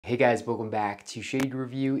Hey guys, welcome back to Shade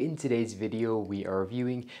Review. In today's video, we are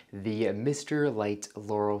reviewing the Mr. Leight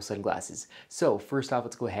Laurel sunglasses. So first off,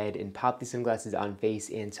 let's go ahead and pop these sunglasses on face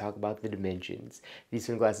and talk about the dimensions. These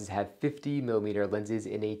sunglasses have 50mm lenses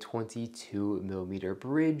in a 22mm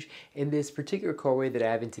bridge. In this particular colorway that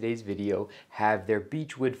I have in today's video, have their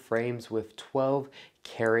beechwood frames with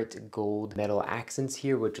 12-karat gold metal accents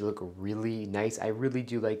here, which look really nice. I really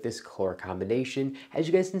do like this color combination. As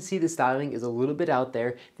you guys can see, the styling is a little bit out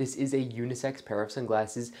there. This is a unisex pair of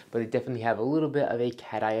sunglasses, but they definitely have a little bit of a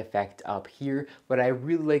cat eye effect up here. What I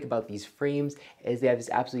really like about these frames is they have this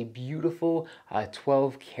absolutely beautiful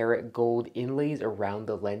 12-karat gold inlays around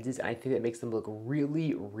the lenses. And I think that makes them look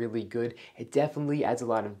really, really good. It definitely adds a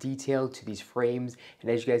lot of detail to these frames. And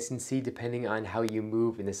as you guys can see, depending on how you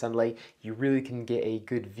move in the sunlight, you really can get a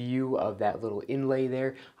good view of that little inlay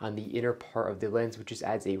there on the inner part of the lens, which just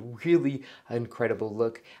adds a really incredible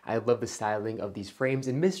look. I love the styling of these frames,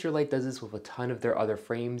 and Mr. Leight does this with a ton of their other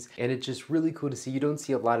frames, and it's just really cool to see. You don't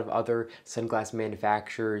see a lot of other sunglass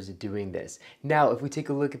manufacturers doing this. Now, if we take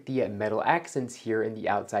a look at the metal accents here in the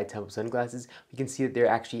outside temple sunglasses, we can see that they're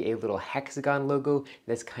actually a little hexagon logo.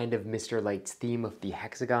 That's kind of Mr. Leight's theme of the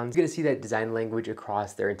hexagons. You're gonna see that design language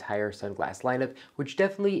across their entire sunglass lineup, which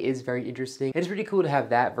definitely is very interesting. And it's pretty cool to have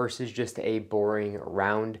that versus just a boring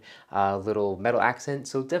round little metal accent.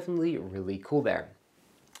 So definitely really cool there.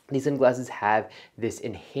 These sunglasses have this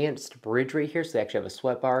enhanced bridge right here, so they actually have a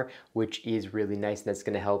sweat bar, which is really nice, and that's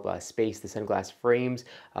going to help space the sunglass frames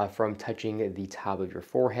from touching the top of your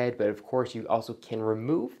forehead. But of course, you also can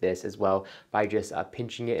remove this as well by just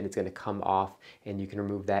pinching it, and it's going to come off, and you can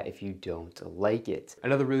remove that if you don't like it.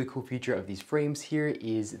 Another really cool feature of these frames here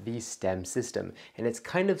is the stem system, and it's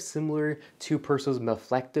kind of similar to Persil's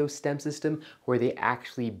Maflecto stem system, where they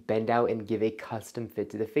actually bend out and give a custom fit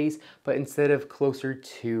to the face, but instead of closer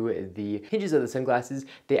to the hinges of the sunglasses,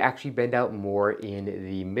 they actually bend out more in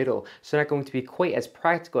the middle. So they're not going to be quite as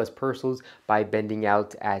practical as Persil's by bending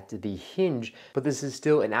out at the hinge, but this is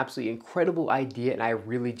still an absolutely incredible idea, and I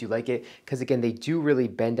really do like it because, again, they do really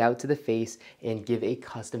bend out to the face and give a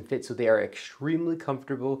custom fit, so they are extremely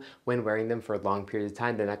comfortable when wearing them for long periods of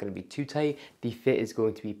time. They're not going to be too tight. The fit is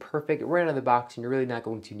going to be perfect right out of the box, and you're really not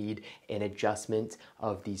going to need an adjustment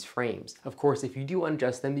of these frames. Of course, if you do want to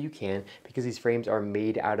adjust them, you can, because these frames are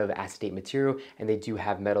made out of acetate material, and they do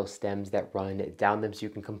have metal stems that run down them, so you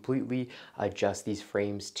can completely adjust these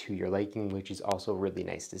frames to your liking, which is also really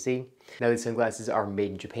nice to see. Now, these sunglasses are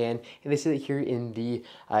made in Japan, and they say that here in the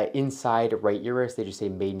inside right iris, they just say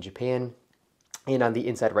made in Japan. And on the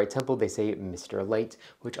inside right temple, they say Mr. Leight,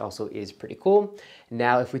 which also is pretty cool.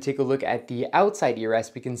 Now, if we take a look at the outside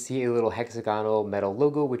ERS, we can see a little hexagonal metal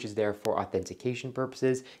logo, which is there for authentication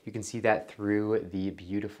purposes. You can see that through the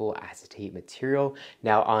beautiful acetate material.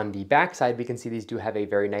 Now, on the back side, we can see these do have a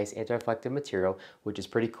very nice anti-reflective material, which is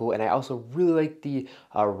pretty cool. And I also really like the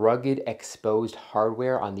rugged exposed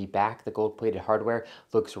hardware on the back. The gold-plated hardware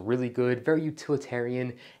looks really good, very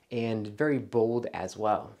utilitarian, and very bold as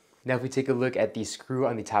well. Now, if we take a look at the screw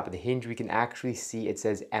on the top of the hinge, we can actually see it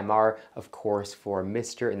says MR, of course, for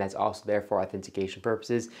Mr., and that's also there for authentication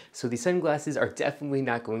purposes. So the sunglasses are definitely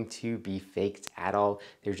not going to be faked at all.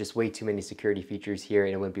 There's just way too many security features here,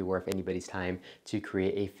 and it wouldn't be worth anybody's time to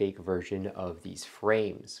create a fake version of these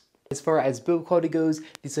frames. As far as build quality goes,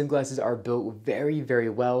 these sunglasses are built very, very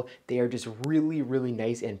well. They are just really, really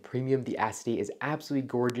nice and premium. The acetate is absolutely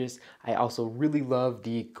gorgeous. I also really love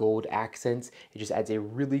the gold accents. It just adds a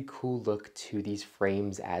really cool look to these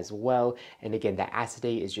frames as well. And again, the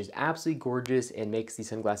acetate is just absolutely gorgeous and makes these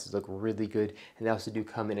sunglasses look really good. And they also do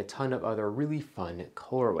come in a ton of other really fun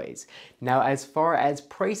colorways. Now, as far as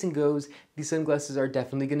pricing goes, these sunglasses are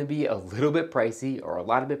definitely going to be a little bit pricey, or a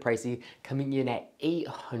lot of bit pricey, coming in at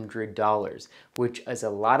 $800, which is a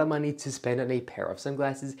lot of money to spend on a pair of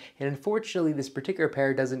sunglasses. And unfortunately, this particular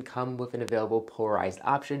pair doesn't come with an available polarized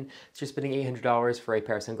option. So you're spending $800 for a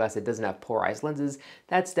pair of sunglasses that doesn't have polarized lenses.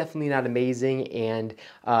 That's definitely not amazing. And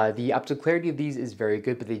the optical clarity of these is very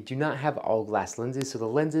good, but they do not have all glass lenses. So the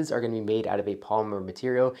lenses are going to be made out of a polymer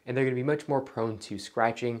material, and they're going to be much more prone to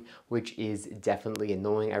scratching, which is definitely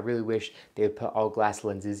annoying. I really wish they would put all glass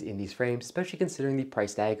lenses in these frames, especially considering the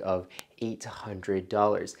price tag of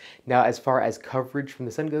 $800. Now, as far as coverage from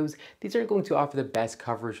the sun goes, these aren't going to offer the best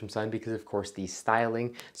coverage from sun because, of course, the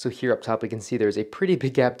styling. So here up top, we can see there's a pretty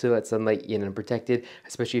big gap to let sunlight in unprotected,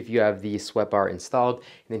 especially if you have the sweat bar installed. And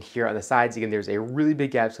then here on the sides, again, there's a really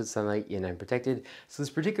big gap to let sunlight in unprotected. So this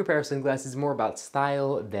particular pair of sunglasses is more about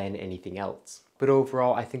style than anything else. but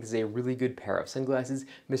overall I think this is a really good pair of sunglasses.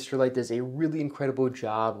 Mr. Light does a really incredible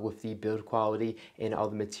job with the build quality and all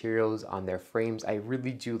the materials on their frames. I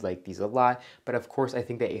really do like these a lot, but of course I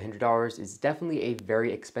think that $800 is definitely a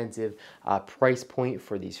very expensive price point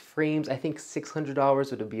for these frames. I think $600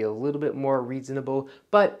 would be a little bit more reasonable,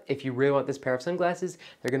 but if you really want this pair of sunglasses,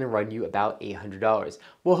 they're gonna run you about $800.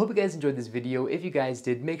 Well, I hope you guys enjoyed this video. If you guys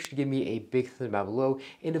did, make sure to give me a big thumbs up down below,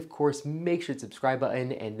 and of course make sure to subscribe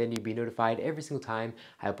button, and then you'll be notified every single time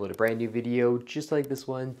I upload a brand new video just like this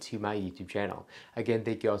one to my YouTube channel. Again,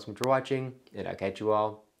 thank you all so much for watching, and I'll catch you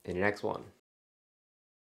all in the next one.